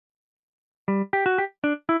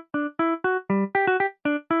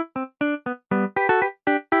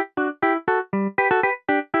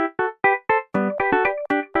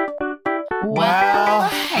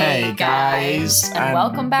guys. And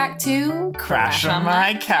welcome back to Crash on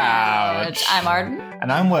My Couch. I'm Arden.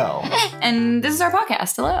 And I'm Will. And this is our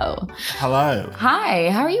podcast. Hello. Hello. Hi,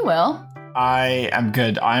 how are you, Will? I am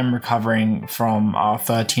good. I'm recovering from our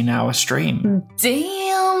 13-hour stream.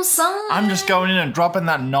 Damn, son. I'm just going in and dropping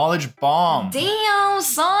that knowledge bomb. Damn,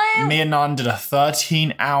 son. Me and Nan did a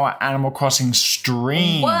 13-hour Animal Crossing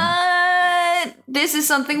stream. What? This is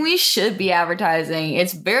something we should be advertising.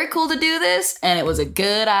 It's very cool to do this, and it was a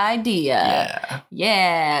good idea.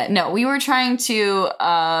 Yeah. No, we were trying to,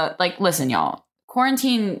 listen, y'all.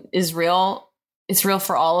 Quarantine is real. It's real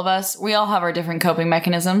for all of us. We all have our different coping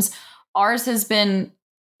mechanisms. Ours has been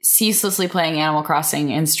ceaselessly playing Animal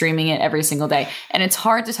Crossing and streaming it every single day. And it's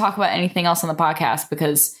hard to talk about anything else on the podcast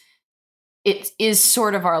because it is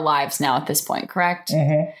sort of our lives now at this point, correct?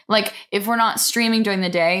 Mm-hmm. Like, if we're not streaming during the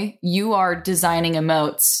day, you are designing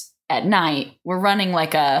emotes at night. We're running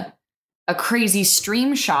like a crazy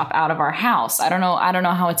stream shop out of our house. I don't know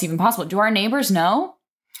how it's even possible. Do our neighbors know?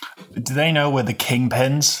 Do they know we're the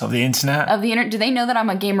kingpins of the internet? Do they know that I'm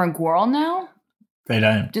a gamer girl now? They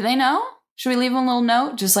don't. Do they know? Should we leave them a little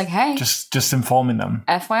note? Just like, hey. Just informing them.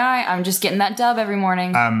 FYI, I'm just getting that dub every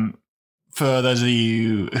morning. For those of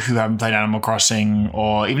you who haven't played Animal Crossing,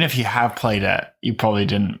 or even if you have played it, you probably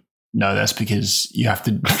didn't know this because you have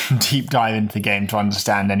to deep dive into the game to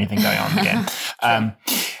understand anything going on in the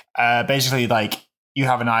game. Basically, like, you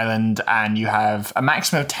have an island and you have a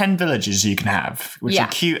maximum of 10 villages you can have, which are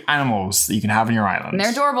cute animals that you can have on your island. And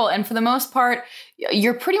they're adorable. And for the most part,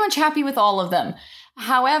 you're pretty much happy with all of them.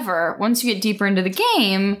 However, once you get deeper into the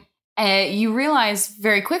game, you realize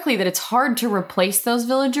very quickly that it's hard to replace those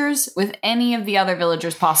villagers with any of the other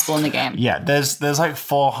villagers possible in the game. Yeah, there's like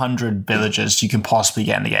 400 villagers you can possibly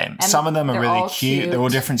get in the game. And some of them are really cute. They're all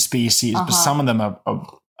different species, but some of them are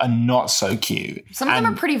not so cute. Some of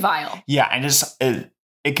them are pretty vile. Yeah, and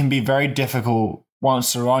it can be very difficult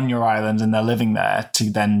once they're on your island and they're living there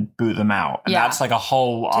to then boot them out. And that's like a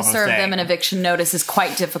whole other thing. To serve them an eviction notice is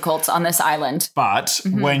quite difficult on this island. But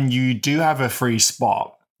when you do have a free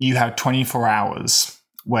spot, you have 24 hours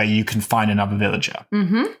where you can find another villager.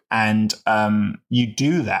 Mm-hmm. And you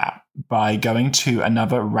do that by going to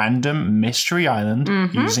another random mystery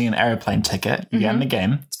island using an airplane ticket you get in the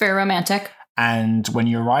game. It's very romantic. And when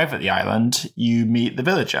you arrive at the island, you meet the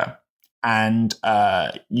villager. And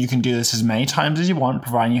you can do this as many times as you want,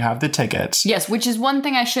 providing you have the tickets. Yes, which is one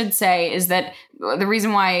thing I should say is that the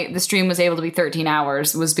reason why the stream was able to be 13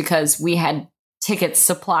 hours was because we had tickets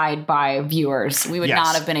supplied by viewers. We would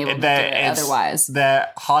not have been able to do it otherwise. They're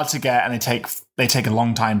hard to get and they take a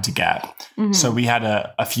long time to get. Mm-hmm. So we had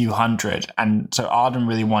a few hundred. And so Arden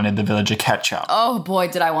really wanted the villager ketchup. Oh boy,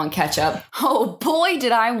 did I want ketchup. Oh boy,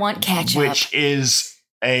 did I want ketchup. Which is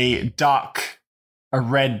a duck. A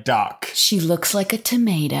red duck. She looks like a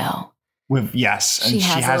tomato. And she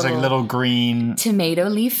has a little green tomato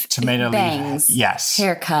leaf bangs. Yes.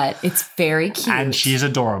 Haircut. It's very cute. And she's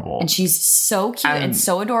adorable. And she's so cute and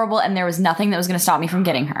so adorable, and there was nothing that was going to stop me from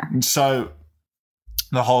getting her. So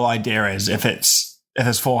the whole idea is if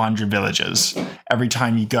there's 400 villagers, every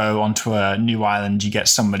time you go onto a new island, you get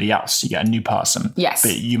somebody else. You get a new person. Yes.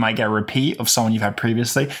 But you might get a repeat of someone you've had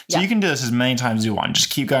previously. So you can do this as many times as you want. Just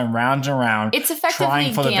keep going round and round. It's effectively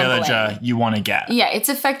trying for gambling. The villager you want to get. Yeah, it's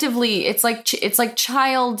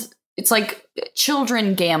like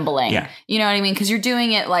children gambling. Yeah. You know what I mean? Because you're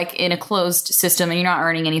doing it like in a closed system and you're not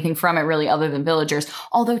earning anything from it really other than villagers.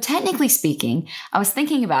 Although technically speaking, I was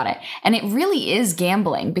thinking about it and it really is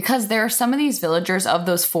gambling because there are some of these villagers of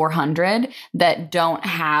those 400 that don't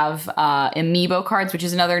have amiibo cards, which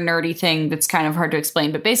is another nerdy thing that's kind of hard to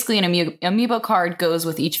explain. But basically an amiibo card goes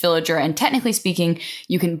with each villager. And technically speaking,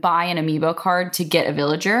 you can buy an amiibo card to get a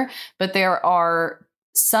villager. But there are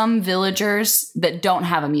some villagers that don't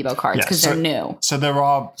have amiibo cards because they're new. So there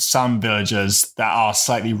are some villagers that are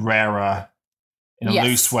slightly rarer, in a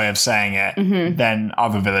loose way of saying it, than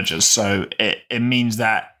other villagers. So it means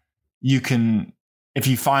that you can, if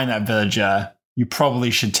you find that villager, you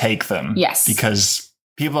probably should take them. Yes. Because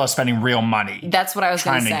people are spending real money. That's what I was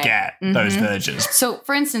trying to get those villagers. So,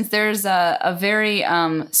 for instance, there's a very,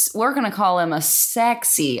 we're going to call him a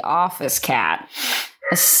sexy office cat.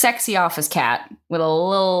 A sexy office cat with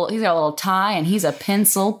he's got a little tie and he's a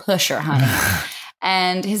pencil pusher, honey.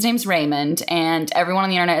 And his name's Raymond and everyone on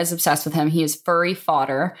the internet is obsessed with him. He is furry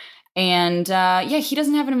fodder. And he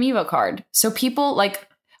doesn't have an amiibo card. So people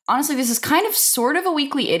honestly, this is kind of sort of a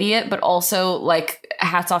weekly idiot, but also like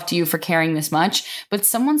hats off to you for caring this much. But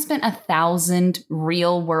someone spent $1,000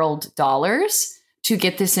 real world dollars to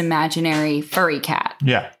get this imaginary furry cat.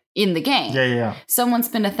 Yeah. in the game. Yeah. Someone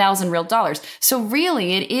spent $1,000 real dollars. So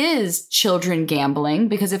really, it is children gambling,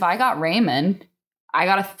 because if I got Raymond, I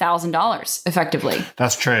got $1,000 effectively.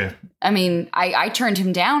 That's true. I mean, I turned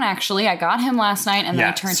him down, actually. I got him last night, and then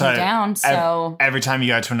I turned him down. So every time you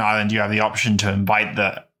go to an island, you have the option to invite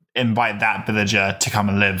that villager to come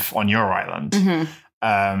and live on your island.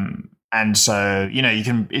 Mm-hmm. And so,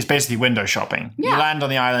 it's basically window shopping. Yeah. You land on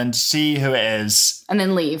the island, see who it is. And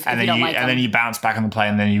then leave and if then you don't like them. And then you bounce back on the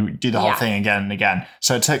plane, and then you do the whole thing again and again.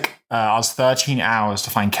 So it took us 13 hours to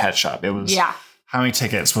find ketchup. It was... Yeah. How many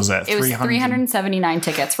tickets was it? It was 379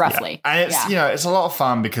 tickets, roughly. Yeah. And it's a lot of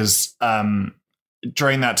fun because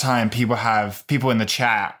during that time, people in the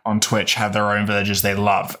chat on Twitch have their own villages they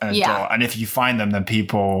love and adore. And if you find them, then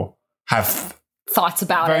people have thoughts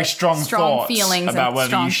about very strong thoughts feelings about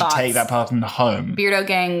whether you should take that person home. Beardo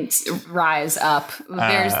gang rise up.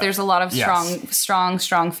 There's a lot of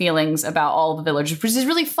strong feelings about all the villagers, which is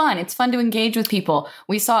really fun. It's fun to engage with people.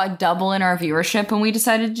 We saw a double in our viewership when we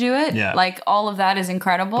decided to do it. Yeah. Like, all of that is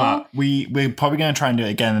incredible. But we're probably going to try and do it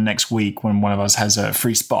again the next week when one of us has a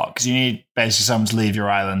free spot, because you need basically someone to leave your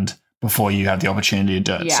island before you have the opportunity to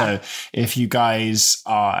do it. Yeah. So if you guys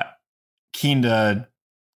are keen to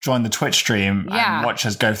join the Twitch stream and watch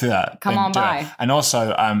us go through that, come on by. And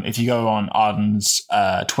also, if you go on Arden's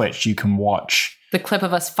Twitch, you can watch the clip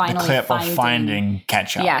of us finding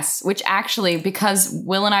ketchup. Yes, which actually, because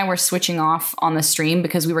Will and I were switching off on the stream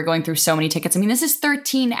because we were going through so many tickets. I mean, this is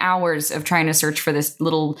 13 hours of trying to search for this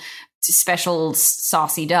little special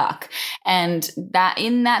saucy duck. And that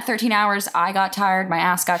in that 13 hours, I got tired. My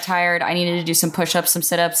ass got tired. I needed to do some push-ups, some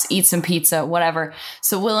sit-ups, eat some pizza, whatever.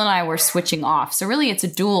 So Will and I were switching off. So really, it's a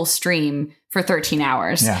dual stream for 13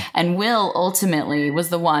 hours. Yeah. And Will ultimately was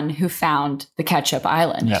the one who found the Ketchup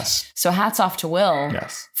Island. Yes. So hats off to Will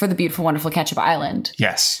for the beautiful, wonderful Ketchup Island.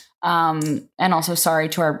 Yes. And also sorry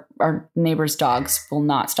to our neighbors' dogs will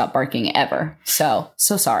not stop barking ever. So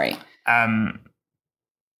sorry.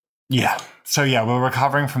 Yeah. So we're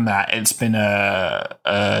recovering from that. It's been it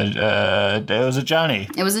was a journey.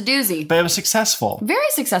 It was a doozy. But it was successful. Very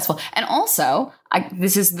successful. And also,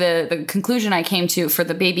 this is the conclusion I came to for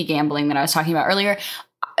the baby gambling that I was talking about earlier.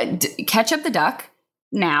 Ketchup the duck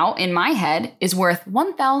now, in my head, is worth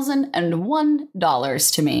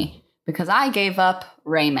 $1,001 to me because I gave up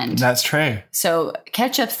Raymond. That's true. So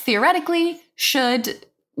Ketchup theoretically should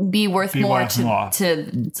be worth more to all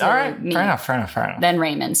right, me fair enough than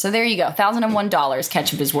Raymond. So there you go. $1,001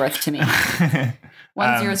 Ketchup is worth to me.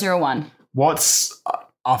 1001. What's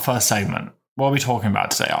our first segment? What are we talking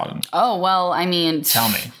about today, Arden? Oh, well, I mean, tell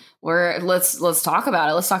me. Let's talk about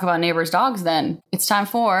it. Let's talk about neighbors' dogs then. It's time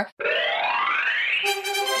for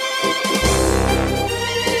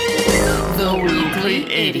The Weekly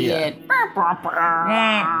Idiot. You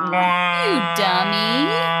dummy.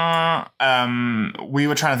 We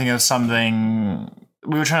were trying to think of something.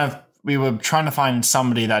 We were trying to find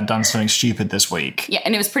somebody that had done something stupid this week. Yeah,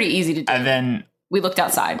 and it was pretty easy to do. And then we looked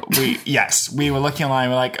outside. We were looking online.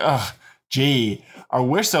 We're like, oh, gee, I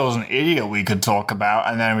wish there was an idiot we could talk about.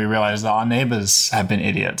 And then we realized that our neighbors have been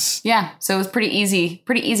idiots. Yeah, so it was pretty ezy.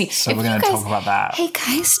 So we're going to talk about that. Hey,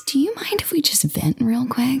 guys, do you mind if we just vent real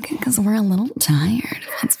quick? Because we're a little tired of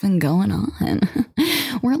what's been going on.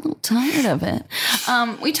 We're a little tired of it.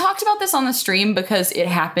 We talked about this on the stream because it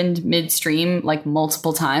happened mid-stream like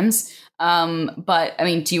multiple times. But, I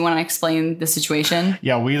mean, do you want to explain the situation?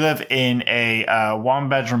 Yeah, we live in a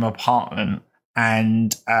one-bedroom apartment,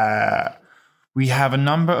 and we have a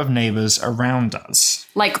number of neighbors around us.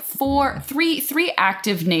 Like three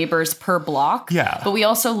active neighbors per block. Yeah. But we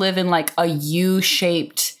also live in like a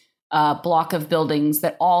U-shaped block of buildings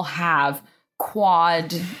that all have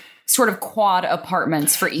quad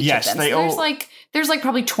apartments for each of them. So there's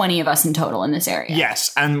probably 20 of us in total in this area.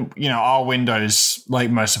 Yes. And, our windows, like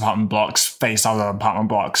most apartment blocks, face other apartment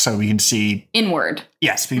blocks so we can see inward.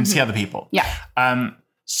 Yes, we can see other people. Yeah.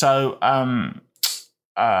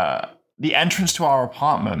 The entrance to our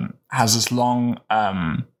apartment has this long,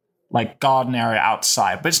 garden area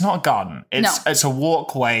outside, but it's not a garden. It's a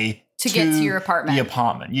walkway to get to your apartment. The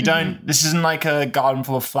apartment. You don't. This isn't like a garden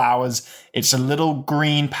full of flowers. It's a little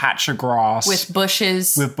green patch of grass with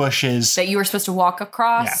bushes. That you were supposed to walk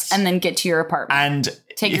across and then get to your apartment. And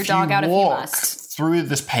take your dog out if you must. Through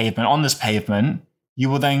this pavement, on this pavement,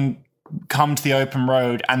 you will then come to the open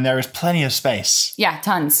road, and there is plenty of space. Yeah,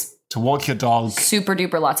 tons. To walk your dog. Super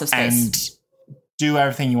duper lots of space. And do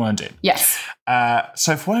everything you want to do. Yes.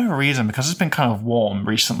 So for whatever reason, because it's been kind of warm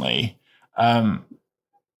recently, a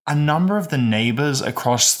number of the neighbors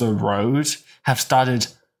across the road have started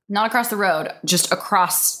Not across the road, just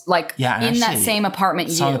across, like, in actually, that same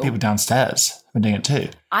apartment. Some of the people downstairs have been doing it too.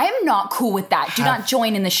 I am not cool with that. Do not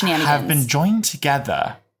join in the shenanigans. Have been joined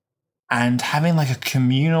together and having like a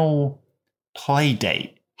communal play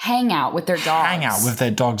date. Hang out with their dogs. Hang out with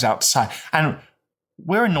their dogs outside. And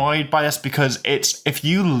we're annoyed by this because it's if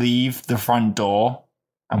you leave the front door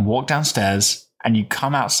and walk downstairs and you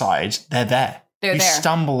come outside, they're there. They're you there.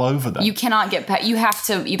 Stumble over them. You cannot get you have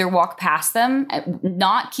to either walk past them,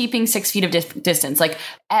 not keeping 6 feet of distance, like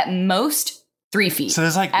at most 3 feet. So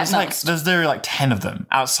there's 10 of them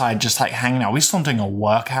outside just like hanging out. We saw them doing a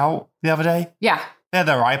workout the other day. Yeah. They had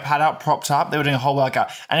their iPad out, propped up. They were doing a whole workout.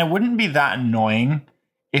 And it wouldn't be that annoying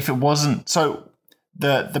if it wasn't. So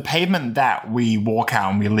the pavement that we walk out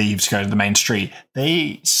and we leave to go to the main street,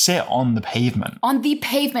 they sit on the pavement. On the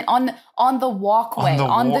pavement, on the walkway,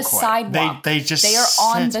 on the sidewalk. They are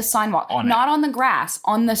on the sidewalk, not on the grass,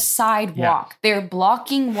 on the sidewalk. Yeah. They're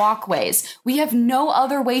blocking walkways. We have no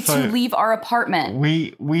other way to leave our apartment.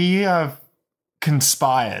 We have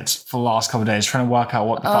conspired for the last couple of days trying to work out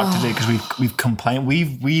what the fuck to do because we've complained.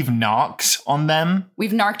 We've narked on them.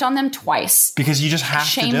 We've narked on them twice. Because you just have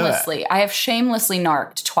to do it. I have shamelessly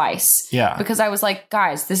narked twice. Yeah. Because I was like,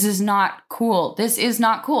 guys, this is not cool. This is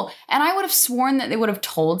not cool. And I would have sworn that they would have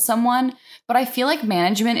told someone, but I feel like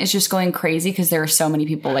management is just going crazy because there are so many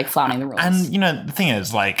people like flouting the rules. And the thing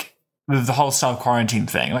is, like, with the whole self-quarantine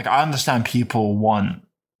thing, like, I understand people want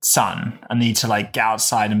sun and need to like get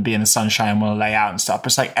outside and be in the sunshine and want to lay out and stuff. But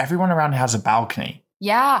it's like everyone around has a balcony.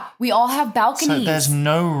 Yeah, we all have balconies. So there's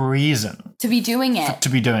no reason to be doing it.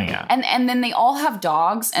 And then they all have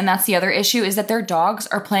dogs, and that's the other issue is that their dogs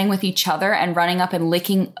are playing with each other and running up and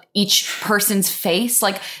licking each person's face.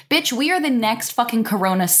 Like, bitch, we are the next fucking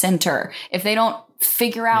Corona center if they don't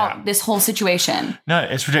figure out this whole situation. No,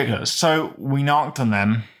 it's ridiculous. So we knocked on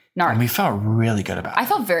them. And we felt really good about it. I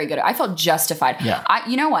felt very good. I felt justified. Yeah.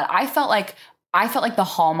 You know what? I felt like the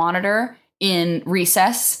hall monitor in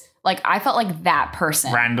Recess. Like, I felt like that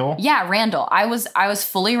person. Randall? Yeah, Randall. I was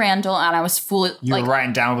fully Randall, and I was fully... You were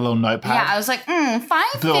writing down with a little notepad? Yeah, I was like,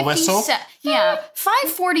 557. Yeah,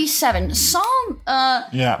 547. Saw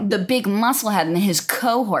the big musclehead and his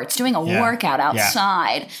cohorts doing a workout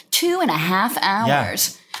outside. 2.5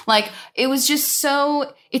 hours. Yeah. Like, it was just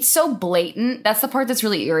so... It's so blatant. That's the part that's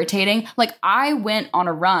really irritating. Like, I went on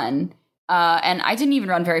a run, and I didn't even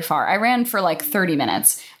run very far. I ran for like 30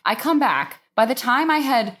 minutes. I come back. By the time I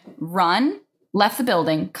had left the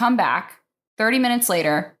building, come back, 30 minutes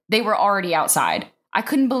later, they were already outside. I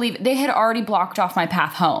couldn't believe it. They had already blocked off my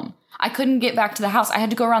path home. I couldn't get back to the house. I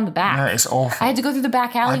had to go around the back. No, it's awful. I had to go through the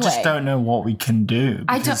back alleyway. I just don't know what we can do.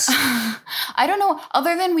 I don't know.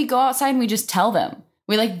 Other than we go outside and we just tell them.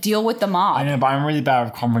 We like deal with the mob. I know, but I'm really bad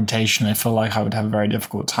with confrontation. I feel like I would have a very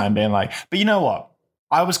difficult time being like, but you know what?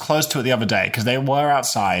 I was close to it the other day because they were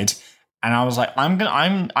outside and I was like,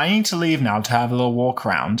 I need to leave now to have a little walk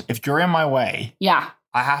around. If you're in my way, I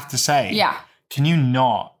have to say, can you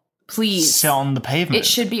not please sit on the pavement? It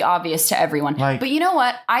should be obvious to everyone. But you know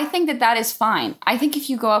what? I think that is fine. I think if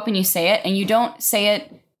you go up and you say it and you don't say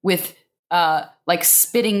it with like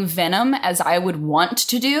spitting venom as I would want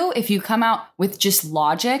to do, if you come out with just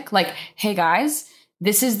logic, like, hey guys,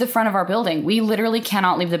 this is the front of our building. We literally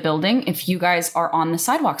cannot leave the building if you guys are on the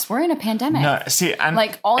sidewalks. We're in a pandemic. No, see, and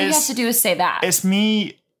like all you have to do is say that. It's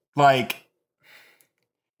me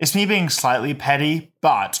being slightly petty,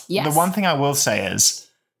 but the one thing I will say is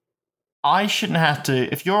I shouldn't have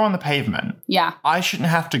to, if you're on the pavement, I shouldn't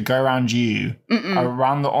have to go around you,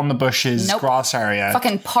 on the bushes, grass area.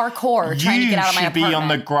 Fucking parkour trying to get out of my apartment. You should be on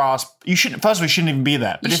the grass. First of all, you shouldn't even be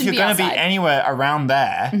there. But if you're going to be anywhere around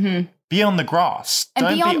there, be on the grass. And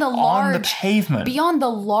don't be on the pavement. Be on the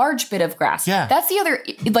large bit of grass. Yeah. That's the other,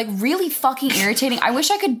 like, really fucking irritating. I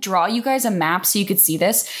wish I could draw you guys a map so you could see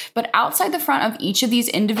this. But outside the front of each of these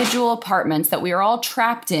individual apartments that we are all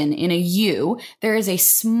trapped in a U, there is a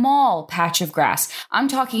small patch of grass. I'm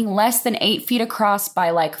talking less than 8 feet across by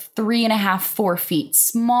like 3.5, 4 feet.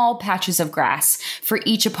 Small patches of grass for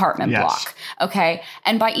each apartment block. Okay.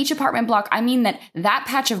 And by each apartment block, I mean that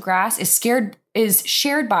patch of grass is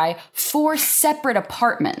shared by 4 separate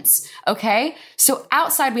apartments, okay? So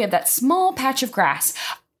outside we have that small patch of grass,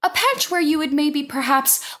 a patch where you would maybe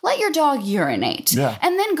perhaps let your dog urinate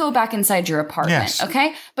and then go back inside your apartment,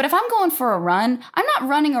 okay? But if I'm going for a run, I'm not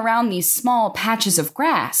running around these small patches of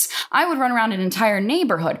grass. I would run around an entire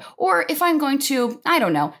neighborhood. Or if I'm going to, I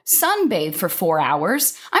don't know, sunbathe for 4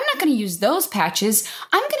 hours, I'm not going to use those patches.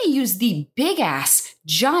 I'm going to use the big-ass,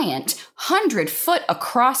 giant, 100-foot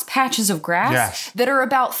across patches of grass that are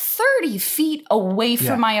about 30 feet away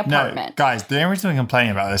from my apartment. No, guys, the only reason we're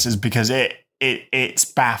complaining about this is because it's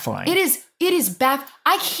baffling. It is baffling.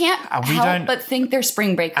 I can't help but think they're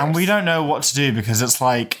spring breakers. And we don't know what to do because it's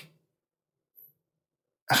like,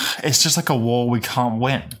 it's just like a war we can't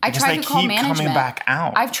win. I tried to call management. Coming back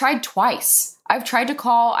out. I've tried twice. I've tried to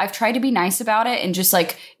call. I've tried to be nice about it and just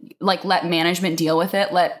like let management deal with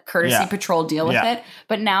it. Let Courtesy Patrol deal with it.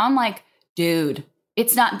 But now I'm like, dude,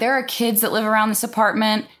 it's not. There are kids that live around this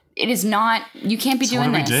apartment. It is not. You can't be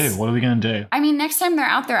doing this. What do we do? What are we going to do? I mean, next time they're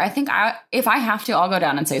out there, I think if I have to, I'll go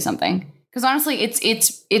down and say something. Because honestly,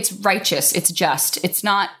 it's righteous. It's just. It's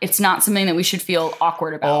not something that we should feel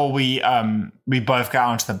awkward about. Or we both go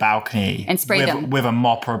out onto the balcony and spray them with a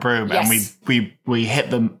mop or a broom, and we hit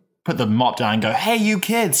them, put the mop down, and go, "Hey, you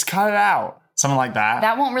kids, cut it out!" Something like that.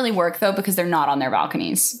 That won't really work though because they're not on their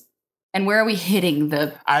balconies. And where are we hitting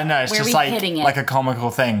the? I don't know. It's just like a comical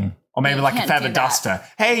thing. Or maybe like a feather duster.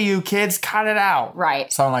 Hey, you kids, cut it out. Right.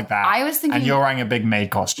 Something like that. I was thinking... And you're wearing a big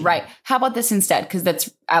maid costume. Right. How about this instead? Because that's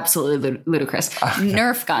absolutely ludicrous.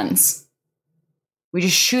 Nerf guns. We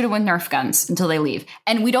just shoot them with Nerf guns until they leave.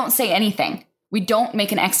 And we don't say anything. We don't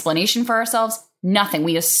make an explanation for ourselves. Nothing.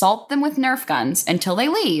 We assault them with Nerf guns until they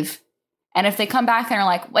leave. And if they come back and are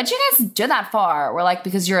like, what'd you guys do that for? We're like,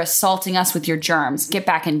 because you're assaulting us with your germs. Get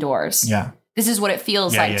back indoors. Yeah. This is what it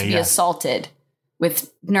feels like to be assaulted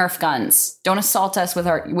with Nerf guns. Don't assault us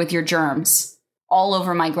with your germs all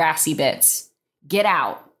over my grassy bits. Get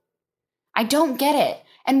out. I don't get it.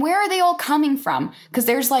 And where are they all coming from? Because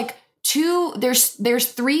there's like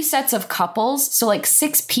there's 3 sets of couples, so like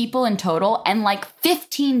 6 people in total, and like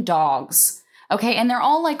 15 dogs. Okay, and they're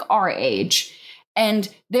all like our age.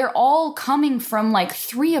 And they're all coming from like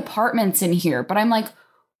 3 apartments in here. But I'm like,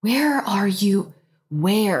 where are you?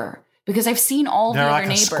 Where? Because I've seen all the other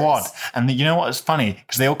neighbors. They're like a squad. And you know what's funny?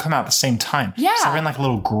 Because they all come out at the same time. Yeah. So they're in like a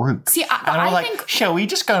little group. See, I think, shall we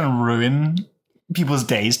just go and ruin people's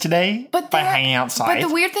days today by hanging outside? But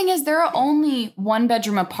the weird thing is there are only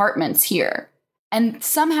 1-bedroom apartments here. And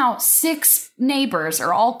somehow 6 neighbors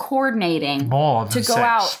are all coordinating to go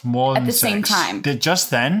out at the same time. Just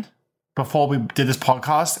then, before we did this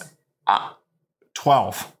podcast,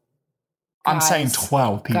 12. I'm saying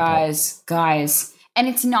 12 people. Guys. And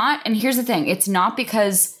it's not, and here's the thing, it's not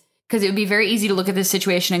because it would be very easy to look at this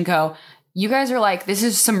situation and go, you guys are like, this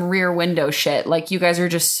is some Rear Window shit. Like, you guys are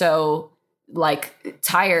just so, like,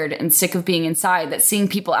 tired and sick of being inside that seeing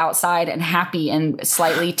people outside and happy and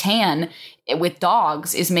slightly tan with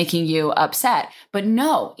dogs is making you upset. But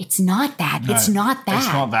no, it's not that. No, it's not that.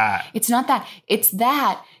 It's not that. It's not that. It's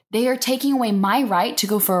that they are taking away my right to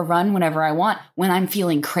go for a run whenever I want when I'm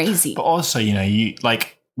feeling crazy. But also,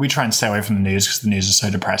 we try and stay away from the news because the news is so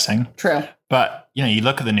depressing. True. But, you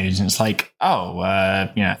look at the news and it's like,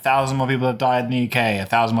 1,000 more people have died in the UK,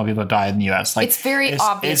 1,000 more people have died in the US. Like, it's very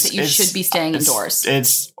obvious that you should be staying indoors.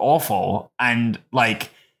 It's awful. And,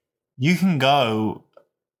 you can go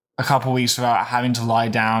a couple of weeks without having to lie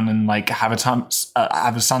down and, have a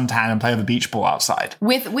suntan and play with a beach ball outside.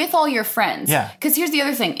 With all your friends. Yeah. Because here's the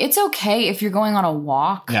other thing. It's okay if you're going on a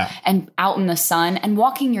walk and out in the sun and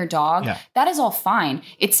walking your dog. Yeah. That is all fine.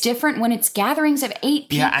 It's different when it's gatherings of 8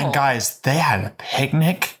 people. Yeah, and guys, they had a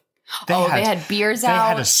picnic. They had beers out. They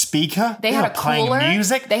had a speaker. They had a cooler. Playing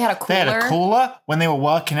music. They had a cooler. They had a cooler. When they were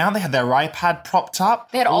working out, they had their iPad propped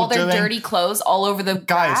up. They had all their dirty clothes all over the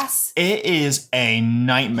grass. It is a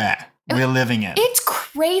nightmare. We're living it. It's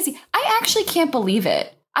crazy. I actually can't believe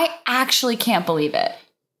it. I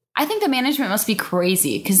think the management must be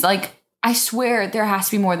crazy because, I swear there has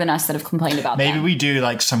to be more than us that have complained about that. Maybe we do,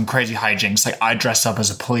 some crazy hijinks. Like, I dress up as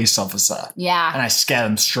a police officer. Yeah. And I scare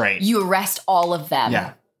them straight. You arrest all of them.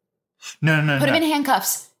 Yeah. No. Put them in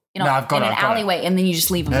handcuffs, I've got in an alleyway, and then you just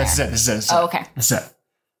leave them there. This is it. Oh, okay. This is it.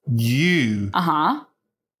 You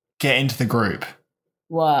get into the group.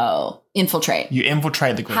 Whoa. Infiltrate. You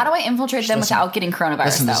infiltrate the group. How do I infiltrate them without getting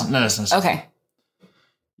coronavirus, though? Listen. Okay.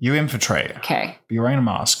 You infiltrate. Okay. You're wearing a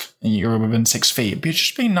mask, and you're within 6 feet. But you're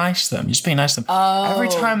just being nice to them. Oh. Every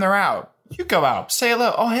time they're out, you go out, say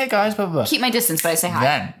hello. Oh, hey, guys, blah, blah, blah. Keep my distance, but I say hi.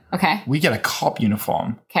 Then. Okay. We get a cop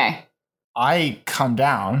uniform. Okay. I come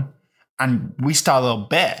down, and we start a little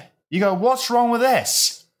bit. You go, what's wrong with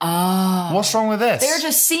this? Oh. What's wrong with this? They're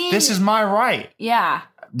just seeing. This is my right. Yeah.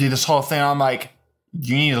 Do this whole thing. I'm like,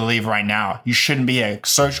 you need to leave right now. You shouldn't be here.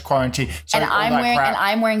 Social quarantine.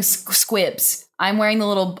 I'm wearing squibs. I'm wearing the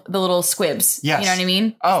little squibs. Yes. You know what I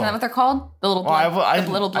mean? Oh. Isn't that what they're called? The little blood.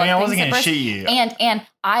 The little blood. I wasn't going to shoot you. And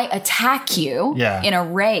I attack you in a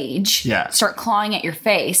rage. Yeah. Start clawing at your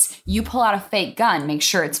face. You pull out a fake gun. Make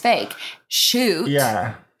sure it's fake. Shoot.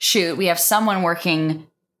 Yeah. Shoot. We have someone working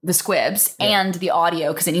the squibs and the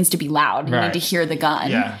audio because it needs to be loud. You need to hear the gun.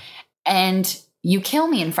 Yeah. And You kill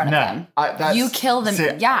me in front of them. You kill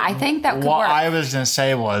them. Yeah, I think that could work. What I was going to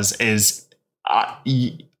say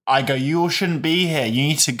I go, you all shouldn't be here. You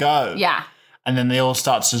need to go. Yeah. And then they all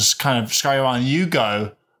start to kind of scurry around. You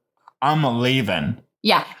go, I'm not leaving.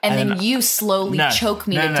 Yeah, and then you slowly choke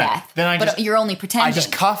me to death. But you're only pretending. I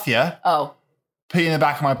just cuff you. Oh. Put you in the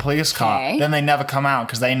back of my police car. Then they never come out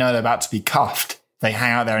because they know they're about to be cuffed. They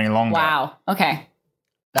hang out there any longer. Wow. Okay.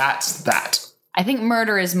 That's that. I think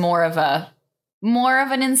murder is more of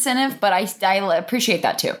an incentive, but I appreciate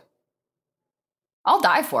that too. I'll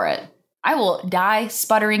die for it. I will die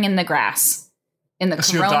sputtering in the grass. In the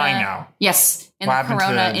so corona. You're dying now? Yes. In the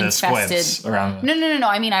corona infested. Around No.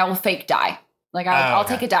 I mean, I will fake die. Like, I'll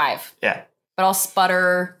take a dive. Yeah. But I'll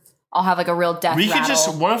sputter. I'll have like a real death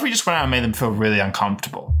rattle. What if we just went out and made them feel really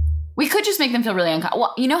uncomfortable? We could just make them feel really uncomfortable.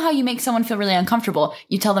 Well, you know how you make someone feel really uncomfortable?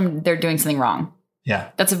 You tell them they're doing something wrong.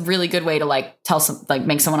 Yeah. That's a really good way to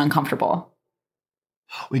make someone uncomfortable.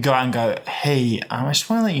 We go out and go, hey, I just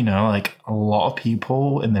want to let you know, like, a lot of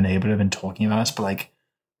people in the neighborhood have been talking about us, but like,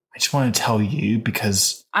 I just want to tell you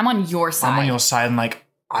because I'm on your side. I'm on your side, and like,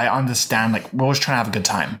 I understand, like, we're always trying to have a good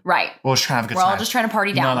time. Right. We're always trying to have a good time. We're all just trying to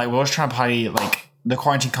party down. Like, we're always trying to party, like, the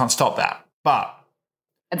quarantine can't stop that. But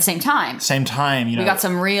at the same time, we got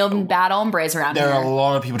some real bad hombres around here. There are a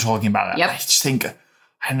lot of people talking about it. Yep. I just think,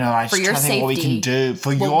 I don't know, I just try to think what we can do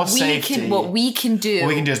for your safety. What we can do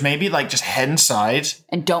is maybe, like, just head inside.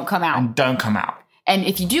 And don't come out. And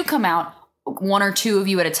if you do come out, one or two of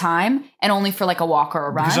you at a time, and only for like a walk or a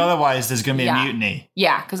run. Because otherwise there's going to be a mutiny.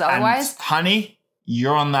 Yeah, because otherwise... And, honey,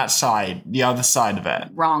 you're on that side, the other side of it.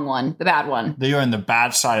 Wrong one, the bad one. You're on the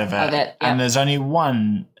bad side of it. Yep. And there's only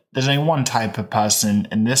one type of person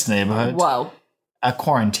in this neighborhood. Whoa. A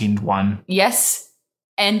quarantined one. Yes.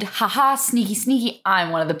 And haha, sneaky, I'm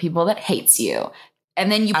one of the people that hates you.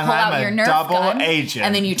 And then you pull out your Nerf gun. Agent.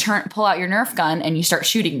 And then you pull out your Nerf gun and you start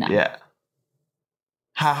shooting them. Yeah.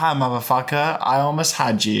 Haha, motherfucker, I almost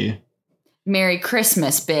had you. Merry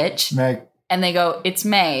Christmas, bitch. And they go, it's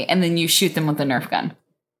May. And then you shoot them with a Nerf gun.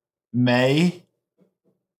 Mayday.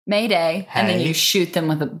 Hey. And then you shoot them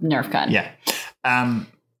with a Nerf gun. Yeah.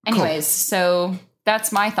 Anyways, so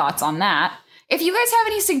that's my thoughts on that. If you guys have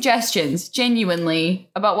any suggestions, genuinely,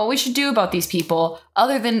 about what we should do about these people,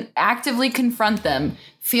 other than actively confront them,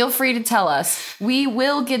 feel free to tell us. We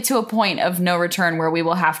will get to a point of no return where we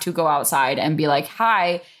will have to go outside and be like,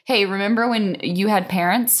 hey, remember when you had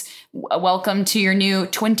parents? Welcome to your new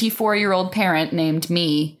 24-year-old parent named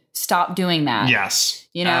me. Stop doing that. Yes.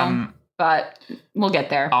 You know? But we'll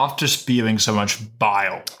get there. After spewing so much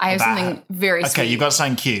bile. I have something very sweet. Okay, you got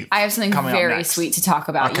something cute. I have something very sweet to talk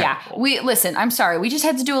about. Okay. Yeah. Listen, I'm sorry. We just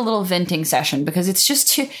had to do a little venting session because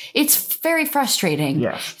it's very frustrating.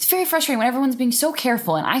 Yeah. It's very frustrating when everyone's being so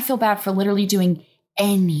careful, and I feel bad for literally doing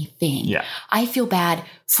anything. Yeah. I feel bad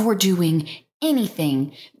for doing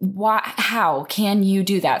anything. How can you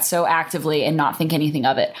do that so actively and not think anything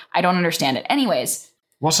of it? I don't understand it. Anyways.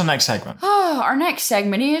 What's the next segment? Oh, our next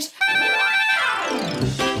segment is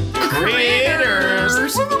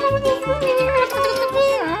Creators.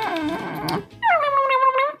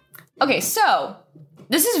 Okay, so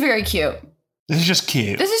this is very cute. This is just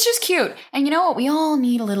cute. And you know what? We all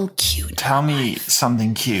need a little cute. Tell me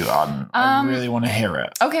something cute. I really want to hear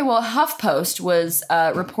it. Okay, well, HuffPost was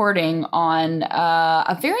reporting on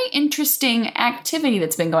a very interesting activity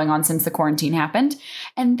that's been going on since the quarantine happened,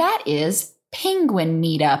 and that is penguin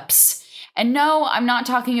meetups. And no, I'm not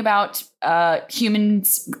talking about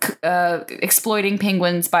humans exploiting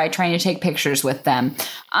penguins by trying to take pictures with them.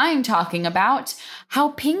 I'm talking about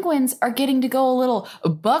how penguins are getting to go a little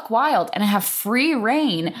buck wild and have free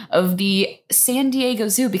reign of the San Diego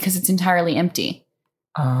Zoo because it's entirely empty.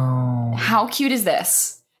 Oh. How cute is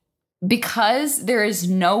this? Because there is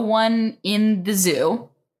no one in the zoo,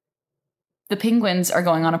 the penguins are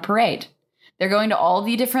going on a parade. They're going to all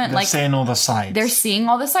the different, They're seeing all the sights. They're seeing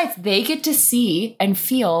all the sights. They get to see and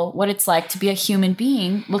feel what it's like to be a human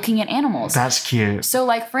being looking at animals. That's cute. So,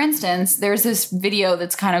 like, for instance, there's this video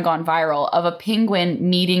that's kind of gone viral of a penguin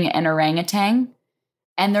meeting an orangutan.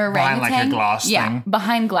 And the orangutan... Behind, like, a glass thing?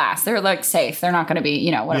 Behind glass. They're, like, safe. They're not going to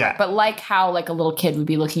be, whatever. Yeah. But like how, like, a little kid would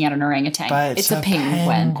be looking at an orangutan. But it's a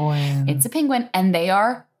penguin. It's a penguin. And they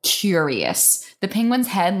are curious. The penguin's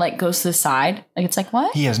head like goes to the side. Like, it's like,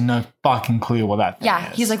 what? He has no fucking clue what that thing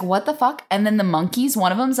is. He's like, what the fuck? And then the monkeys,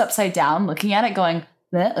 one of them's upside down looking at it going,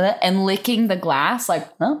 and licking the glass like,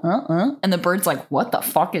 and the bird's like, what the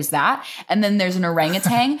fuck is that? And then there's an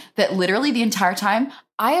orangutan that literally the entire time,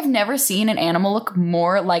 I have never seen an animal look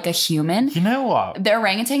more like a human. You know what? The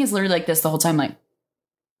orangutan is literally like this the whole time, like,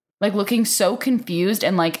 like looking so confused,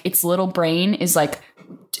 and like its little brain is like,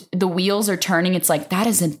 the wheels are turning. It's like, that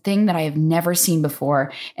is a thing that I have never seen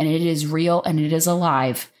before, and it is real and it is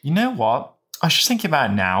alive. You know what? I was just thinking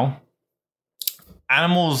about it now.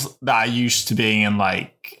 Animals that are used to being in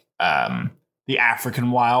like the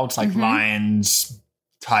African wilds, like lions,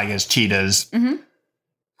 tigers, cheetahs.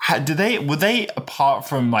 Would they, apart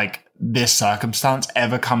from like this circumstance,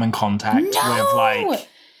 ever come in contact with like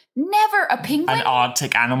never a penguin, an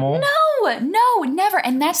Arctic animal? No, never.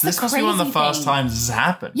 And that's this the must crazy be one of the first thing. times this has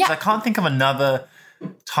happened. Yeah. I can't think of another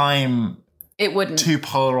time it wouldn't. two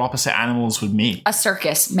polar opposite animals would meet. A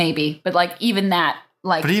circus, maybe, but like even that.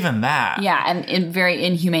 Like, but even that. Yeah, and in very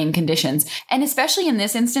inhumane conditions. And especially in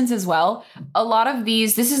this instance as well, a lot of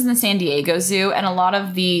this is in the San Diego Zoo, and a lot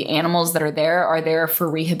of the animals that are there for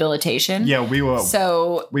rehabilitation. Yeah, we were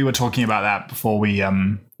talking about that before we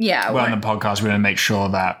on the podcast. We're going to make sure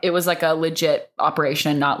that it was like a legit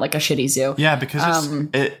operation, not like a shitty zoo. Yeah, because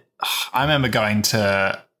I remember going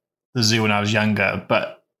to the zoo when I was younger,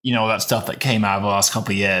 but you know, all that stuff that came out of the last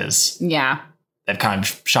couple of years. Yeah. They've kind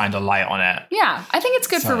of shined a light on it. Yeah, I think it's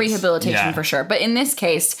good for rehabilitation for sure. But in this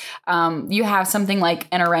case, you have something like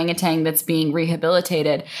an orangutan that's being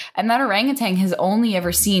rehabilitated. And that orangutan has only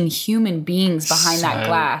ever seen human beings behind that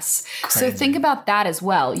glass. Crazy. So think about that as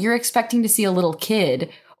well. You're expecting to see a little kid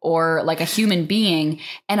or like a human being,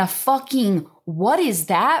 and a fucking, what is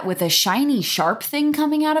that with a shiny sharp thing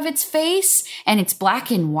coming out of its face? And it's black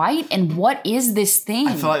and white. And what is this thing?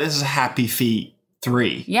 I feel like this is Happy Feet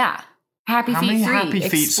 3. Yeah. Happy How Feet many 3, Happy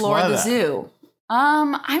Feet Explore were the there? Zoo.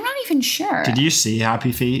 I'm not even sure. Did you see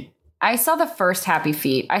Happy Feet? I saw the first Happy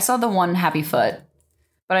Feet. I saw the one Happy Foot,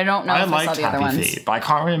 but I don't know if I saw the other ones. Feet, but I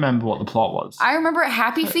can't really remember what the plot was. I remember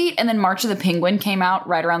Happy Feet, and then March of the Penguin came out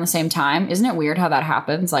right around the same time. Isn't it weird how that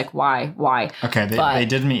happens? Like, why? Okay, they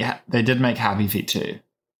did make Happy Feet 2.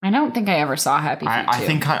 I don't think I ever saw Happy Feet 2. I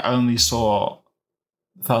think I only saw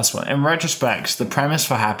the first one. In retrospect, the premise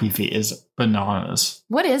for Happy Feet is bananas.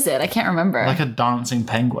 What is it? I can't remember. Like a dancing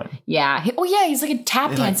penguin. Yeah. He's like a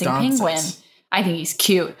tap dancing penguin. I think he's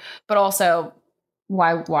cute, but also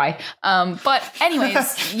why? But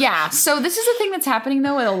anyways, yeah. So this is a thing that's happening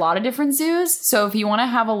though with a lot of different zoos. So if you want to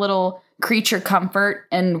have a little creature comfort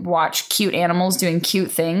and watch cute animals doing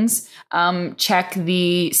cute things, check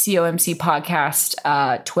the COMC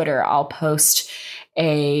podcast Twitter. I'll post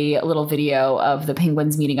a little video of the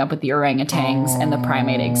penguins meeting up with the orangutans and the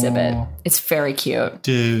primate exhibit. It's very cute.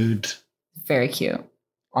 Dude. Very cute.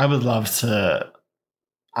 I would love to.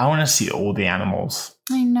 I want to see all the animals.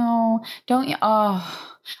 I know. Don't you?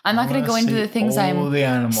 Oh, I'm not going to go into the things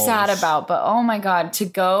I'm sad about, but oh my God, to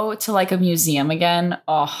go to like a museum again.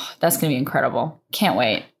 Oh, that's going to be incredible. Can't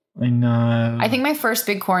wait. I know. I think my first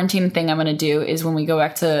big quarantine thing I'm going to do is when we go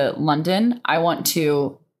back to London, I want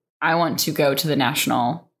to go to the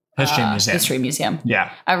National History Museum. Yeah.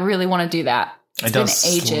 I really want to do that. It's been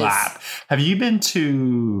ages. Slap. Have you been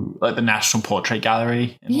to like the National Portrait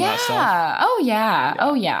Gallery? And all that stuff? Oh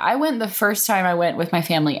yeah. I went the first time I went with my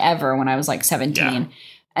family ever when I was like 17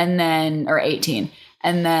 or 18.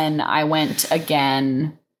 And then I went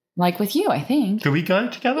again like with you, I think. Did we go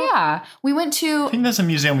together? Yeah. We went to... I think there's a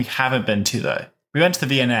museum we haven't been to though. We went to the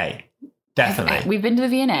V&A. Definitely. We've been to the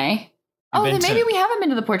V&A. Oh, then maybe we haven't been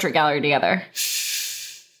to the Portrait Gallery together.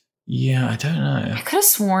 Yeah, I don't know. I could have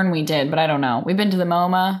sworn we did, but I don't know. We've been to the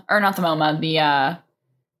MoMA, or not the MoMA, the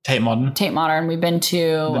Tate Modern. Tate Modern. We've been to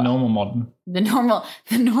the normal modern. The normal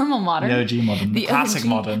modern. The OG modern. The classic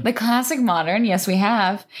modern. The classic modern. Yes, we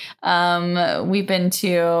have. We've been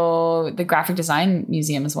to the Graphic Design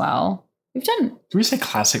Museum as well. We've done. Did we say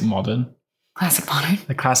classic modern? Classic modern.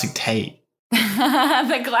 The classic Tate.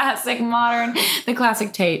 The classic modern. The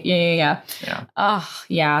classic Tate. Yeah. Oh,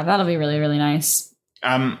 yeah. That'll be really, really nice.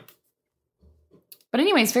 But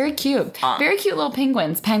anyways, very cute. Very cute little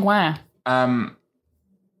penguins. Penguin. I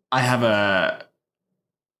have a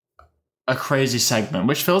crazy segment,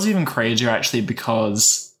 which feels even crazier actually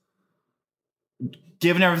because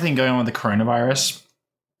given everything going on with the coronavirus,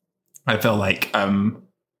 I feel like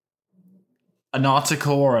an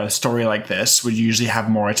article or a story like this would usually have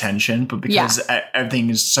more attention, but because everything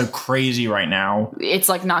is so crazy right now, it's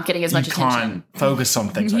like not getting as much attention. You can't focus on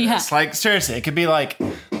things like this. Like seriously, it could be like,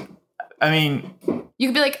 I mean, you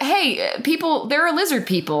could be like, hey, people, there are lizard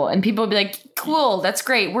people, and people would be like, cool, that's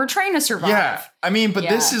great. We're trying to survive. Yeah. I mean, but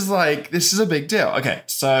this is a big deal. Okay.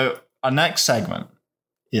 So our next segment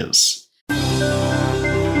is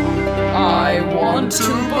I Want to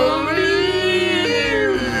Believe.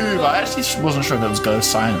 I actually wasn't sure if it was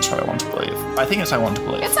Ghost Science or I Want to Believe. I think it's I Want to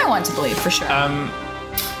Believe. It's I Want to Believe for sure. I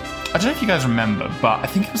don't know if you guys remember, but I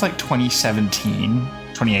think it was like 2017,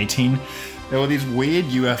 2018, there were these weird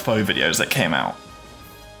UFO videos that came out.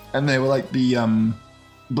 And they were like the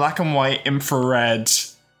black and white infrared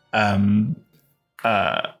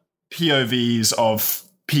POVs of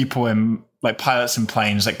people in, like, pilots in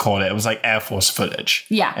planes, they called it. It was like Air Force footage.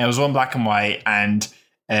 Yeah. And it was all in black and white, and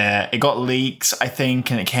it got leaks, I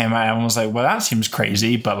think, and it came out, and everyone was like, well, that seems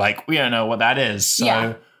crazy, but, like, we don't know what that is,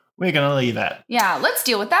 so we're going to leave it. Yeah, let's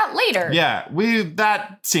deal with that later. Yeah,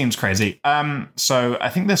 that seems crazy. So I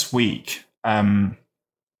think this week,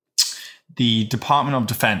 the Department of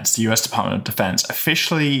Defense, the US Department of Defense,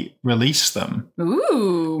 officially released them.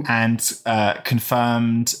 Ooh. And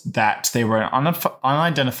confirmed that they were an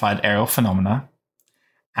unidentified aerial phenomena.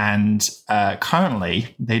 And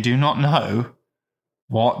currently, they do not know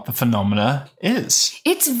what the phenomena is.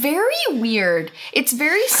 It's very weird. It's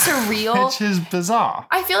very surreal. Which is bizarre.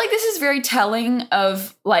 I feel like this is very telling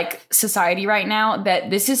of, like, society right now, that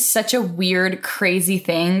this is such a weird, crazy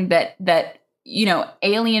thing that you know,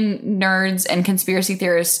 alien nerds and conspiracy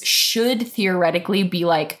theorists should theoretically be,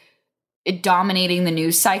 like, dominating the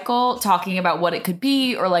news cycle, talking about what it could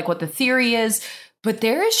be or, like, what the theory is. But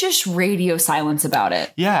there is just radio silence about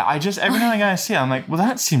it. Yeah, every now and again I see it, I'm like, well,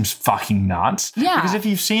 that seems fucking nuts. Yeah. Because if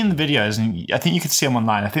you've seen the videos, and I think you could see them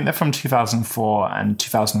online, I think they're from 2004 and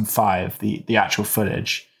 2005, the actual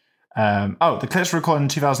footage. The clips were recorded in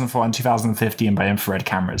 2004 and 2015 by infrared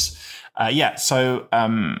cameras. So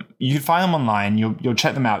you can find them online. You'll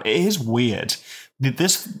check them out. It is weird.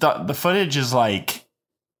 The footage is like,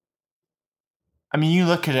 I mean, you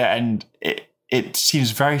look at it and it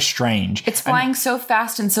seems very strange. It's flying so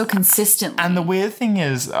fast and so consistently. And the weird thing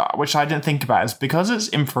is, which I didn't think about, is because it's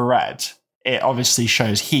infrared, it obviously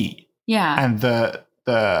shows heat. Yeah. And the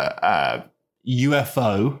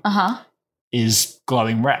UFO is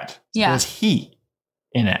glowing red. So there's heat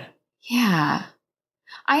in it. Yeah.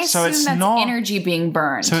 I assume that's energy being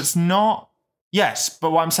burned. So it's not... Yes,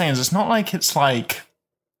 but what I'm saying is it's not like it's like...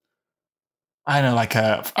 I don't know, like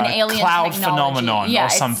a alien cloud technology. phenomenon or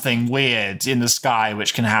something weird in the sky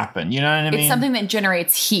which can happen. You know what I mean? It's something that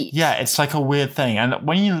generates heat. Yeah, it's like a weird thing. And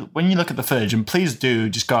when you look at the footage, and please do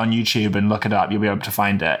just go on YouTube and look it up, you'll be able to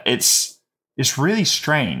find it. It's really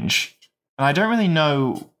strange. And I don't really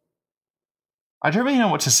know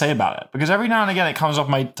what to say about it, because every now and again it comes off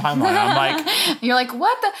my timeline. I'm like... You're like,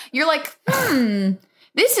 what the... You're like,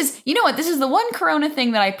 this is... You know what? This is the one Corona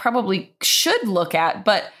thing that I probably should look at,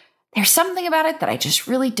 but... There's something about it that I just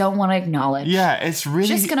really don't want to acknowledge. Yeah, it's really...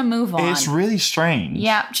 Just going to move on. It's really strange.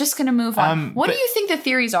 Yeah, just going to move on. What do you think the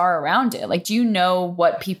theories are around it? Like, do you know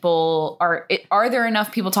what people are... Are there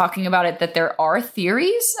enough people talking about it that there are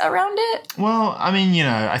theories around it? Well, I mean, you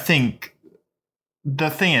know, I think the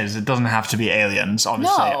thing is, it doesn't have to be aliens,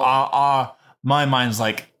 obviously. No. My mind's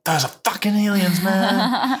like, those are fucking aliens,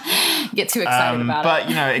 man. Get too excited about it. But,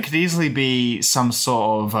 you know, it could easily be some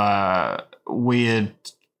sort of weird...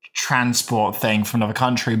 transport thing from another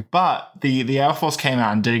country, but the Air Force came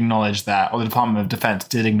out and did acknowledge that, or the Department of Defense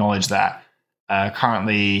did acknowledge that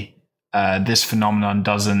currently this phenomenon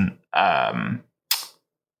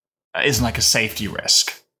isn't like a safety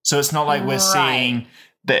risk. So it's not like we're seeing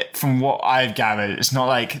that, from what I've gathered, it's not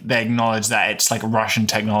like they acknowledge that it's like Russian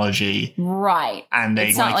technology. Right. And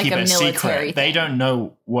they want to keep it a secret. Thing. They don't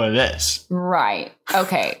know what it is. Right.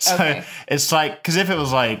 Okay. So it's like, because if it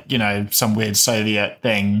was like, you know, some weird Soviet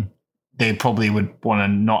thing, they probably would want to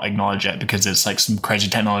not acknowledge it because it's like some crazy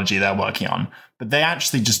technology they're working on. But they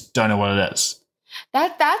actually just don't know what it is.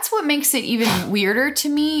 That's what makes it even weirder to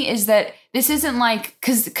me, is that this isn't like,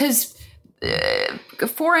 because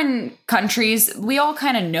foreign countries, we all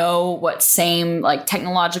kind of know what same like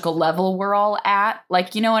technological level we're all at.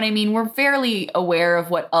 Like, you know what I mean? We're fairly aware of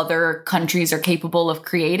what other countries are capable of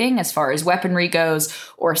creating as far as weaponry goes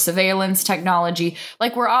or surveillance technology.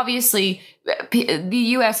 Like, we're obviously, the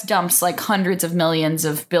US dumps like hundreds of millions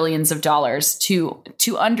of billions of dollars to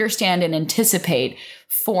understand and anticipate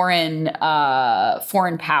foreign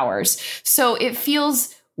powers. So it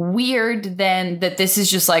feels weird then that this is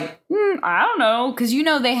just like, I don't know, because you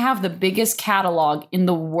know they have the biggest catalog in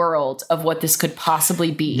the world of what this could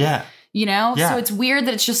possibly be. Yeah. You know? Yeah. So it's weird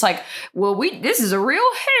that it's just like, well, this is a real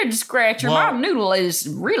head scratcher. My noodle is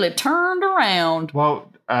really turned around.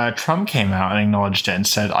 Well, Trump came out and acknowledged it and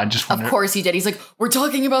said, I just wonder... Of course he did. He's like, we're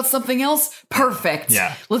talking about something else? Perfect.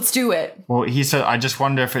 Yeah. Let's do it. Well, he said, I just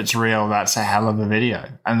wonder if it's real. That's a hell of a video.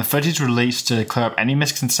 And the footage released to clear up any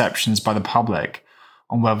misconceptions by the public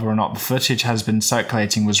on whether or not the footage has been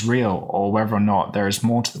circulating was real, or whether or not there is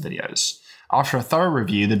more to the videos. After a thorough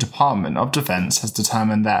review, the Department of Defense has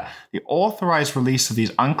determined that the authorized release of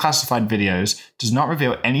these unclassified videos does not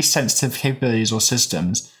reveal any sensitive capabilities or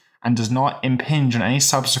systems, and does not impinge on any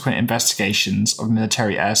subsequent investigations of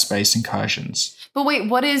military airspace incursions. But wait,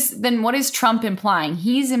 what is Trump implying?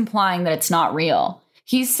 He's implying that it's not real.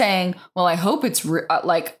 He's saying, well, I hope it's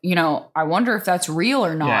I wonder if that's real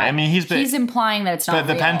or not. Yeah, I mean, he's implying that it's not real.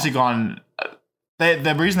 But the Pentagon,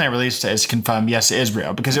 the reason they released it is to confirm, yes, it is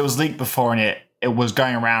real, because it was leaked before and it was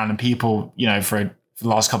going around and people, for the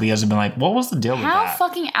last couple of years have been like, what was the deal with that? How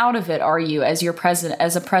fucking out of it are you as a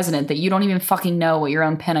president that you don't even fucking know what your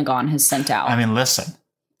own Pentagon has sent out? I mean, listen.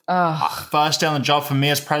 First day on the job for me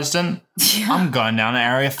as president, I'm going down to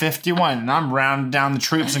Area 51 and I'm rounding down the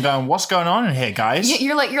troops and going, what's going on in here, guys?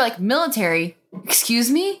 You're like military.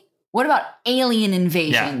 Excuse me? What about alien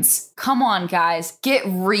invasions? Yeah. Come on, guys, get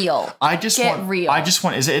real. Get real.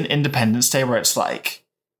 Is it an Independence Day where it's like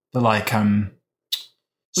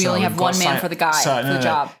we only have one man for the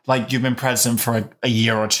job. Like you've been president for a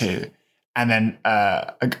year or two. And then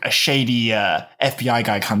a shady FBI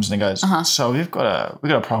guy comes in and goes, so we've got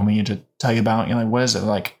a problem we need to tell you about. You're like, what is it?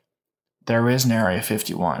 Like, there is an Area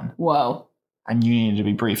 51. Whoa. And you need to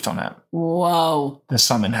be briefed on it. Whoa. There's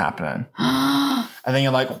something happening. And then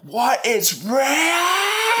you're like, what? It's real?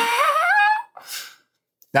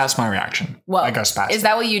 That's my reaction. Whoa. I go spastic. Is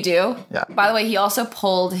that what you do? Yeah. By the way, he also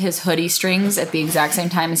pulled his hoodie strings at the exact same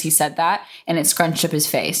time as he said that, and it scrunched up his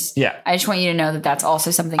face. Yeah. I just want you to know that that's also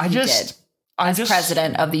something he did as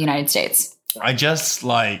president of the United States.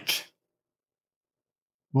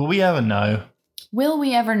 Will we ever know? Will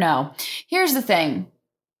we ever know? Here's the thing.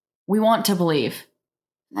 We want to believe.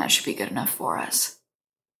 That should be good enough for us.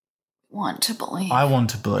 Want to believe. I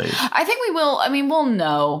want to believe. I think we will. I mean, we'll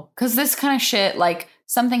know. Because this kind of shit, like,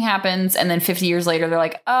 something happens and then 50 years later, they're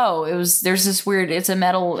like, oh, there's this weird, there's a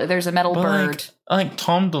metal bird. Like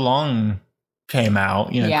Tom DeLonge came out,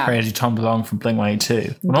 crazy Tom DeLonge from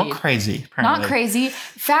Blink-182. Well, not crazy, apparently. Not crazy.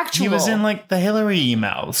 Factual. He was in, like, the Hillary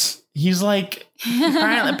emails. He's like,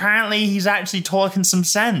 apparently he's actually talking some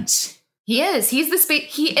sense. He is. He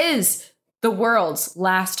is the world's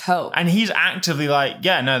last hope. And he's actively like,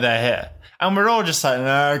 yeah, no, they're here. And we're all just like,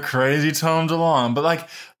 no, crazy Tom DeLonge. But like,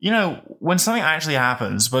 when something actually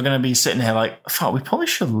happens, we're going to be sitting here like, fuck, we probably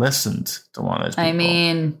should have listened to one of those people. I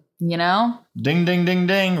mean, Ding, ding, ding,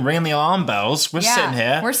 ding. Ringing the alarm bells. We're sitting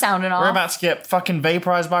here. We're sounding off. We're about to get fucking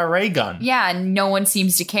vaporized by a ray gun. Yeah, and no one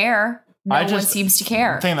seems to care. No one seems to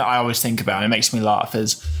care. The thing that I always think about, and it makes me laugh,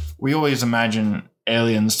 is we always imagine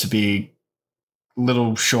aliens to be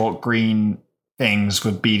little short green things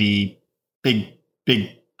with beady, big.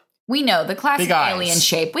 We know the classic alien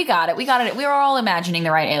shape. We got it. We were all imagining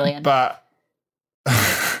the right alien. But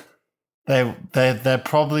they're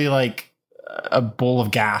probably like a ball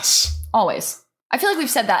of gas. Always. I feel like we've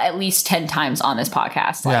said that at least 10 times on this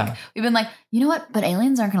podcast. Like, we've been like, you know what? But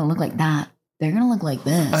aliens aren't going to look like that. They're going to look like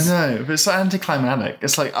this. I know, but it's so anticlimactic.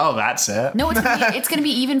 It's like, oh, that's it. No, it's going to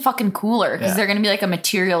be even fucking cooler because they're going to be like a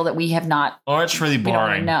material that we have not. Or it's really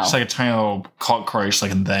boring. It's like a tiny little cockroach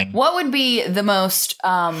looking thing. What would be the most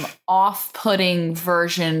off-putting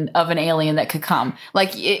version of an alien that could come?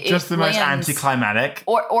 Like just the most anticlimactic?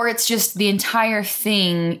 Or it's just the entire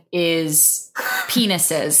thing is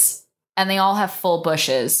penises. And they all have full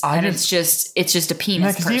bushes, it's just a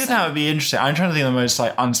penis person. Because even that would be interesting. I'm trying to think of the most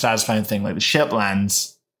like unsatisfying thing, like the ship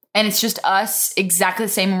lands, and it's just us exactly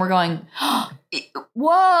the same, and we're going,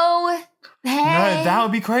 "Whoa, hey!" No, that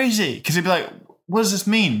would be crazy because it'd be like, "What does this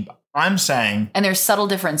mean?" I'm saying, and there's subtle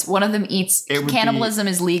difference. One of them eats. Cannibalism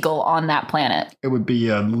is legal on that planet. It would be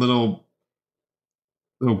a little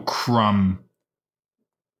crumb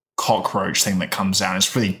cockroach thing that comes down.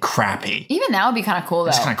 It's really crappy. Even that would be kind of cool, though.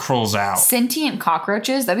 It just kind of crawls out. Sentient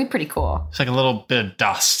cockroaches, that'd be pretty cool. It's like a little bit of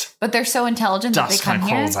dust. But they're so intelligent that they come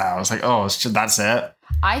here. Dust kind of crawls out. It's like, oh, that's it.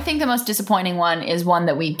 I think the most disappointing one is one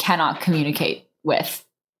that we cannot communicate with.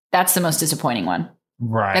 That's the most disappointing one.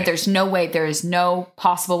 Right. That there is no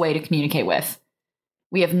possible way to communicate with.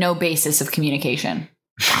 We have no basis of communication.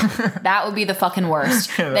 That would be the fucking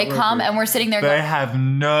worst. They come and we're sitting there. They have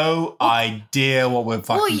no idea what we're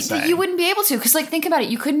fucking saying. You wouldn't be able to, because like think about it.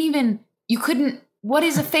 You couldn't. What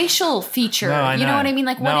is a facial feature? No, I know. You know what I mean?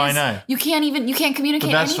 Like what is? I know. You can't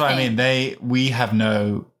communicate. But that's anything. what I mean. We have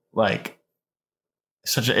no like.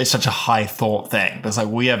 It's such a high thought thing. But it's like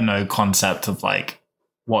we have no concept of like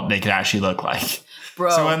what they could actually look like.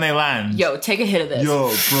 Bro. So when they land, take a hit of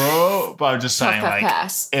this. Bro. But I'm just saying,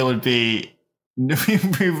 pass. It would be.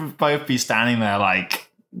 We would both be standing there like,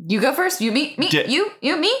 you go first, you me,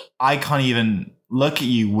 you me. I can't even look at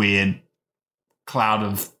you, weird cloud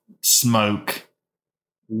of smoke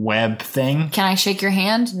web thing. Can I shake your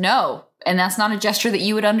hand? No. And that's not a gesture that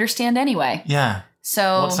you would understand anyway. Yeah.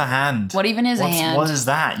 So what's a hand? What even is a hand? What is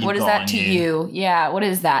that? What is that to you? Yeah, what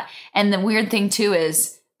is that? And the weird thing too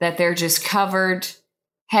is that they're just covered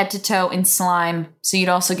head to toe in slime. So you'd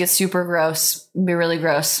also get super gross, be really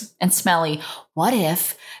gross and smelly. What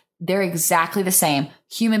if they're exactly the same?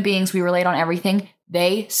 Human beings, we relate on everything.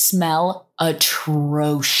 They smell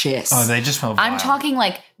atrocious. Oh, they just smell vile. I'm talking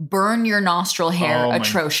like burn your nostril hair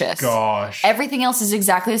atrocious. Gosh. Everything else is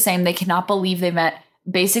exactly the same. They cannot believe they met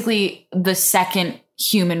basically the second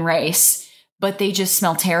human race, but they just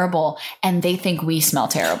smell terrible and they think we smell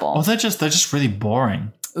terrible. Well, they're just really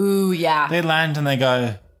boring. Ooh, yeah. They land and they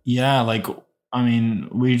go, yeah, like, I mean,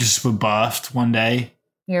 we just were birthed one day.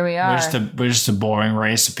 Here we are. We're just a boring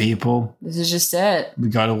race of people. This is just it. We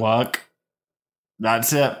go to work.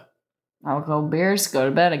 That's it. Alcohol, beers, go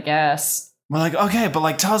to bed, I guess. We're like, okay, but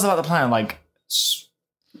like, tell us about the planet. Like,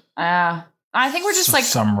 I think we're just like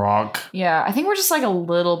some rock. Yeah, I think we're just like a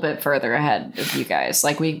little bit further ahead of you guys.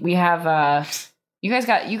 Like we have you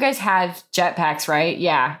guys have jetpacks, right?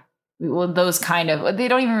 Yeah. Well, those kind of, they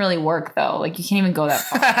don't even really work though. Like you can't even go that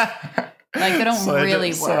far. Like they don't really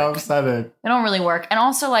work. So upsetting. They don't really work. And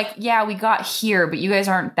also like, yeah, we got here, but you guys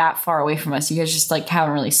aren't that far away from us. You guys just like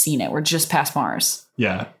haven't really seen it. We're just past Mars.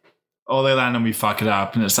 Yeah. Or they land and we fuck it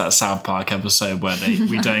up, and it's that South Park episode where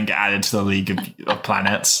we don't get added to the League of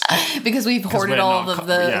Planets. Because we've hoarded all of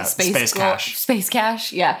the space cash. Space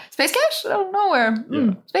cash, yeah. Space cash? I don't know where.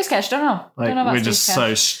 Yeah. Space cash, don't know. Like, don't know about we're just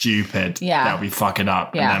so stupid that we fuck it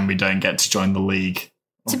up, and then we don't get to join the League.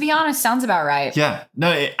 To be honest, sounds about right. Yeah.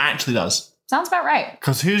 No, it actually does. Sounds about right.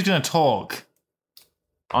 Because who's going to talk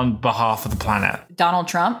on behalf of the planet? Donald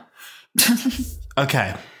Trump?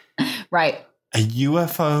 Okay. Right. A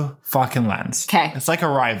UFO fucking lands. Okay. It's like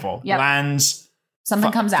Arrival. Yep. Lands.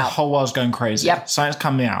 Something comes out. The whole world's going crazy. Yep. Science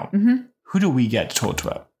coming out. Mm-hmm. Who do we get to talk to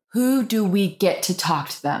it? Who do we get to talk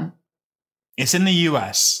to them? It's in the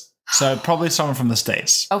US. So probably someone from the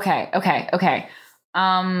States. Okay.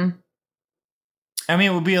 I mean,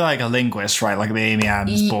 it would be like a linguist, right? Like the Amy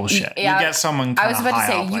Adams bullshit. Yeah, you get someone I was about to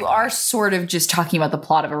say, you are sort of just talking about the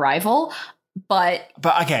plot of Arrival, but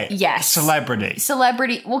okay. Yes.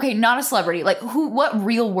 Celebrity. Okay, not a celebrity. Like what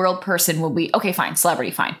real world person would we? Okay, fine.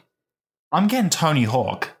 Celebrity, fine. I'm getting Tony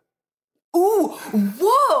Hawk. Ooh,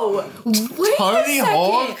 whoa. Wait Tony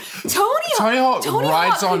Hawk. Tony Hawk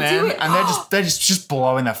rides on in and they're just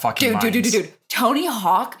blowing their fucking minds. Dude. Tony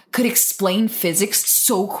Hawk could explain physics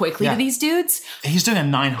so quickly to these dudes. He's doing a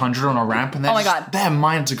 900 on a ramp and their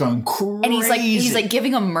minds are going crazy. And he's like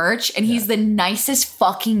giving them merch and he's the nicest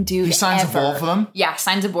fucking dude He signs ever. a board for them? Yeah,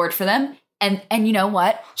 signs a board for them. And you know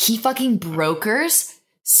what? He fucking brokers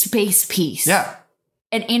space peace. Yeah.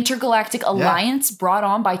 An intergalactic alliance brought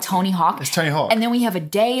on by Tony Hawk. It's Tony Hawk. And then we have a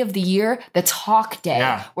day of the year that's Hawk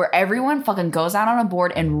Day, where everyone fucking goes out on a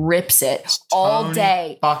board and rips it all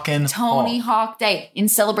day. Tony Hawk Day in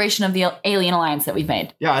celebration of the alien alliance that we've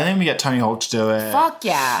made. Yeah, I think we get Tony Hawk to do it. Fuck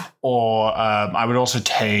yeah. Or I would also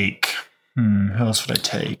take... who else would I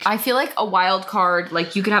take? I feel like a wild card,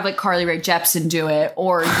 like you could have like Carly Rae Jepsen do it,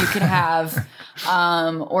 or you could have,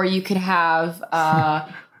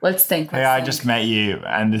 let's think. Hey, I just met you,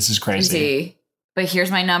 and this is crazy. Easy. But here's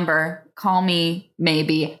my number. Call me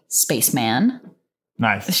maybe Spaceman.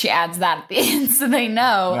 Nice. She adds that at the end so they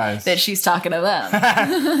know that she's talking to them.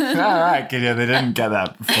 All right, good. Yeah, they didn't get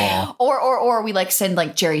that before. Or we like send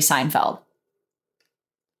like Jerry Seinfeld.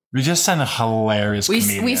 We just send a hilarious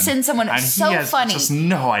comedian. We send someone and so he has funny. Just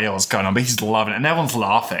no idea what's going on, but he's loving it, and everyone's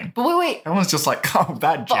laughing. But wait. Everyone's just like, oh,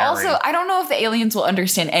 that Jerry. But also, I don't know if the aliens will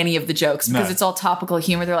understand any of the jokes because it's all topical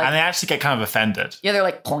humor. They're like, and they actually get kind of offended. Yeah, they're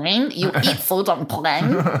like, plane? You eat food on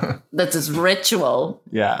plane? That's his ritual.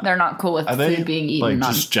 Yeah. They're not cool with food being eaten.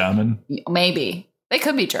 Like just German? Maybe. They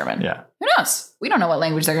could be German. Yeah. Who knows? We don't know what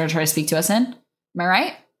language they're going to try to speak to us in. Am I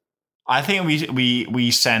right? I think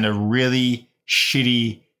we send a really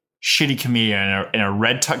shitty comedian in a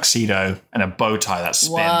red tuxedo and a bow tie that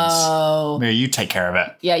spins. Whoa. Maybe you take care of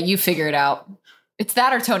it. Yeah, you figure it out. It's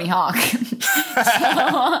that or Tony Hawk.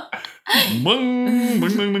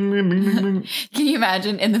 Can you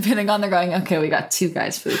imagine in the Pentagon, they're going, okay, we got two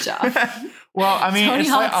guys for the job. Well, I mean, Tony it's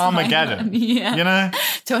Hawk's like Armageddon. You know?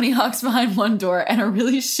 Tony Hawk's behind one door and a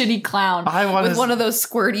really shitty clown with one of those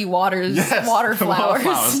squirty water flowers.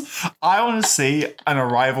 I want to see an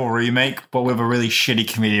Arrival remake, but with a really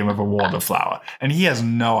shitty comedian with a water flower. And he has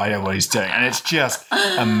no idea what he's doing. And it's just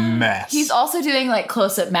a mess. He's also doing like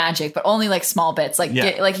close-up magic, but only like small bits. Like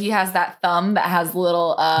he has that thumb that has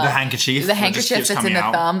little... the handkerchief. The handkerchief that's in the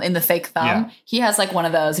thumb, in the fake thumb. Yeah. He has like one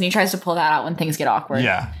of those, and he tries to pull that out when things get awkward.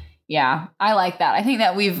 Yeah. Yeah, I like that. I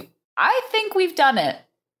think we've done it.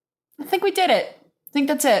 I think we did it. I think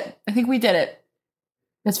that's it. I think we did it.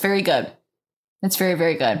 That's very good. That's very,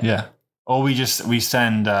 very good. Yeah. Or we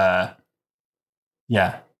send, yeah.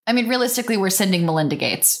 I mean, realistically, we're sending Melinda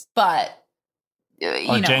Gates, but, you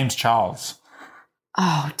know. James Charles.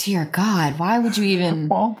 Oh, dear God. Why would you even...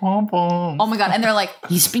 Womp, womp, womp. Oh, my God. And they're like,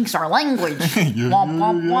 he speaks our language. Yeah, Womp,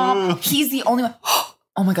 womp, yeah. womp. He's the only one.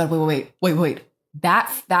 Oh, my God. Wait. That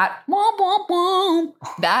womp, womp, womp.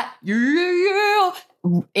 That, yeah.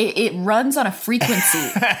 It runs on a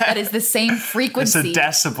frequency that is the same frequency It's a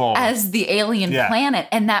decibel as the alien planet.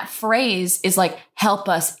 And that phrase is like, help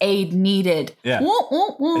us, aid needed. Yeah.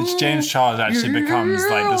 It's James Charles actually becomes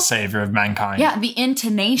like the savior of mankind. Yeah, the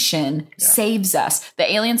intonation saves us.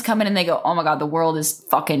 The aliens come in and they go, oh my God, the world is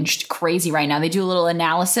fucking crazy right now. They do a little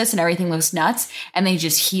analysis and everything looks nuts and they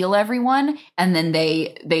just heal everyone. And then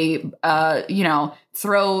they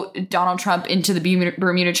throw Donald Trump into the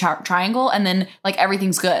Bermuda Triangle and then like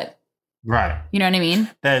everything's good. Right. You know what I mean?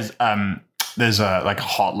 There's a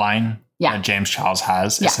hotline that James Charles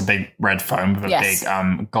has. It's a big red phone with a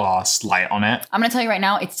big glass light on it. I'm going to tell you right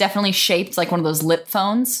now, it's definitely shaped like one of those lip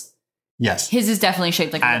phones. Yes. His is definitely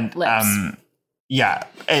shaped like lips. Yeah,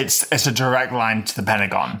 it's a direct line to the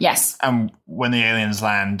Pentagon. Yes. And when the aliens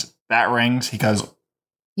land, that rings. He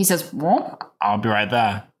says, womp. I'll be right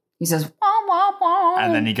there. He says, womp, womp, womp.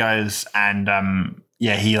 And then he goes and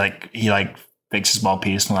he fixes world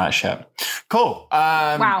peace and all that shit. Cool.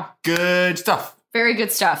 Wow. Good stuff. Very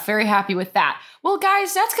good stuff. Very happy with that. Well,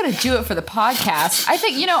 guys, that's going to do it for the podcast. I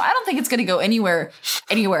think, I don't think it's going to go anywhere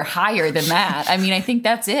higher than that. I mean, I think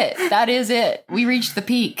that's it. That is it. We reached the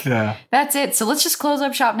peak. Yeah. That's it. So let's just close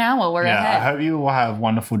up shop now while we're ahead. I hope you will have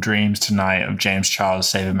wonderful dreams tonight of James Charles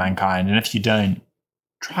saving mankind. And if you don't,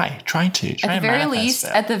 try at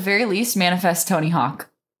the very least, manifest Tony Hawk.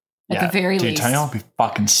 At the very least. Tony Hawk would be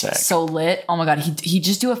fucking sick. So lit. Oh my God. He'd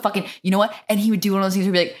just do a fucking, you know what? And he would do one of those things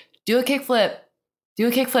where he'd be like, do a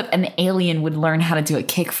kickflip, and the alien would learn how to do a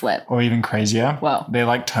kickflip. Or even crazier. Whoa. They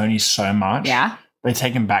like Tony so much. Yeah. They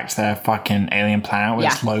take him back to their fucking alien planet where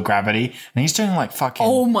it's low gravity. And he's doing like fucking...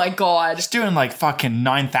 Oh my God. He's doing like fucking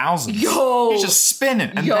 9,000. Yo. He's just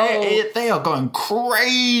spinning. And they are going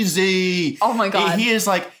crazy. Oh my God. He's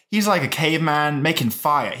like a caveman making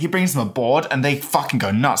fire. He brings them aboard and they fucking go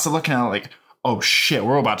nuts. They're looking at it like... oh shit,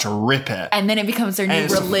 we're all about to rip it. And then it becomes their new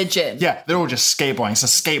religion. Yeah, they're all just skateboarding. It's a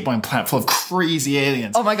skateboarding planet full of crazy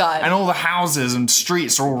aliens. Oh my God. And all the houses and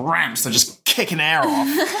streets are all ramps. They're just kicking air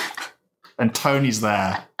off. And Tony's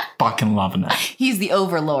there, fucking loving it. He's the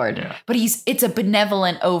overlord. Yeah. But it's a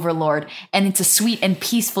benevolent overlord. And it's a sweet and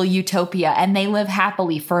peaceful utopia. And they live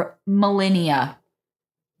happily for millennia.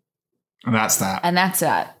 And that's that. And that's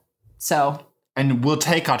that. So. And we'll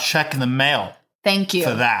take our check in the mail. Thank you.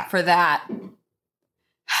 For that.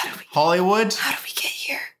 Hollywood. How do we get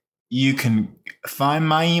here? You can find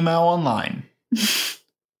my email online.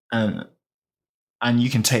 and you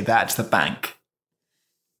can take that to the bank.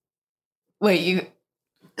 Wait,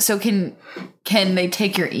 so can they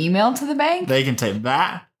take your email to the bank? They can take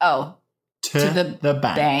that to the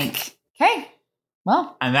bank. Okay.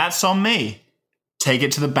 Well. And that's on me. Take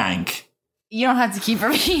it to the bank. You don't have to keep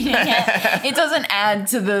repeating it. It doesn't add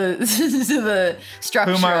to the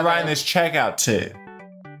structure. Who am I writing this check out to?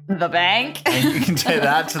 The bank. And you can take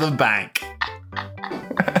that to the bank.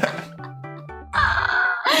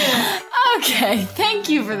 Okay, thank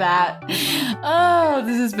you for that. Oh,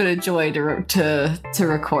 this has been a joy to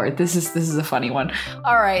record. This is a funny one.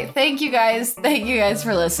 All right, thank you guys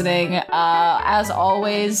for listening. As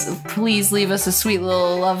always, please leave us a sweet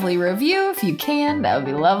little lovely review if you can. That would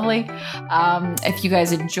be lovely. If you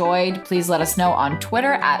guys enjoyed, please let us know on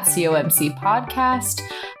Twitter at COMC Podcast.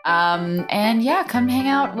 And yeah, come hang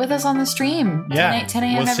out with us on the stream. Yeah, 10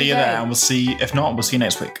 a.m. We'll see you there, and we'll see. If not, we'll see you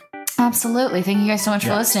next week. Absolutely. Thank you guys so much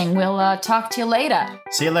for listening. We'll talk to you later.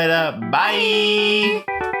 See you later.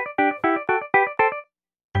 Bye.